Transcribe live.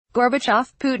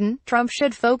Gorbachev, Putin, Trump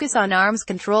should focus on arms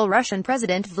control. Russian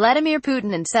President Vladimir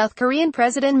Putin and South Korean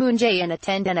President Moon Jae-in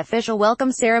attend an official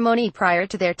welcome ceremony prior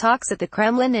to their talks at the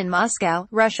Kremlin in Moscow,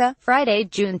 Russia, Friday,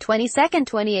 June 22,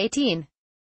 2018.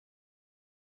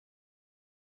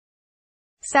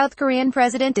 South Korean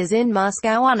president is in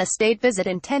Moscow on a state visit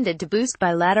intended to boost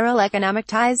bilateral economic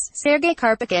ties. Sergei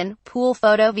Karpyshkin, pool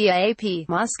photo via AP.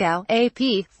 Moscow,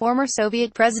 AP. Former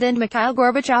Soviet President Mikhail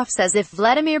Gorbachev says if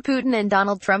Vladimir Putin and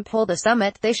Donald Trump hold a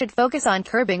summit, they should focus on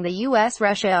curbing the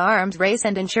US-Russia arms race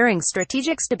and ensuring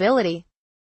strategic stability.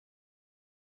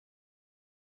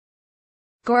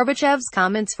 Gorbachev's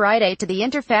comments Friday to the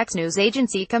Interfax news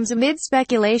agency comes amid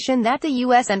speculation that the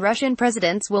US and Russian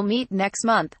presidents will meet next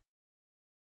month.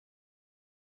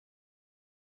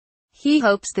 He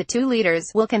hopes the two leaders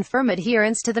will confirm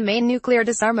adherence to the main nuclear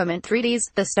disarmament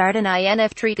treaties, the START and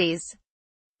INF treaties.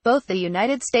 Both the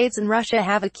United States and Russia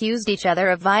have accused each other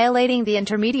of violating the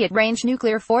Intermediate-Range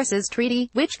Nuclear Forces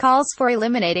Treaty, which calls for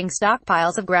eliminating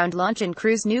stockpiles of ground-launch and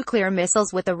cruise nuclear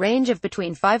missiles with a range of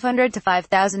between 500 to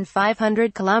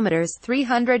 5,500 kilometers,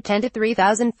 310 to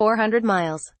 3,400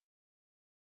 miles.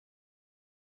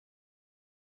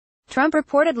 Trump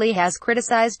reportedly has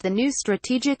criticized the new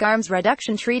Strategic Arms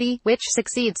Reduction Treaty, which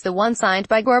succeeds the one signed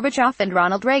by Gorbachev and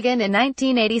Ronald Reagan in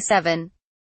 1987.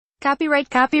 Copyright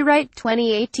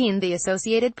 2018 The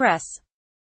Associated Press.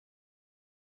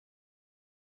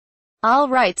 All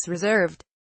rights reserved.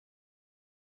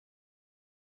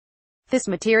 This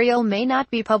material may not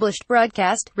be published,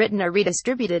 broadcast, written or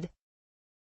redistributed.